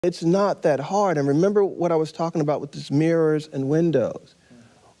It's not that hard. And remember what I was talking about with these mirrors and windows.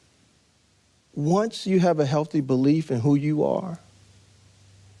 Once you have a healthy belief in who you are,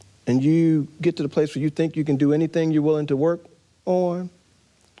 and you get to the place where you think you can do anything you're willing to work on,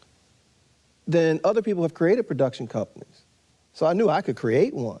 then other people have created production companies. So I knew I could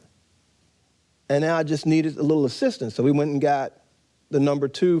create one. And now I just needed a little assistance. So we went and got the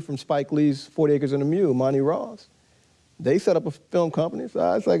 #2 from Spike Lee's 40 Acres and a Mule, Monty Ross. They set up a film company, so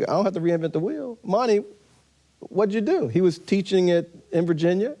I was like, I don't have to reinvent the wheel. Monty, what'd you do? He was teaching in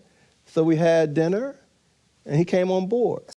Virginia, so we had dinner, and he came on board.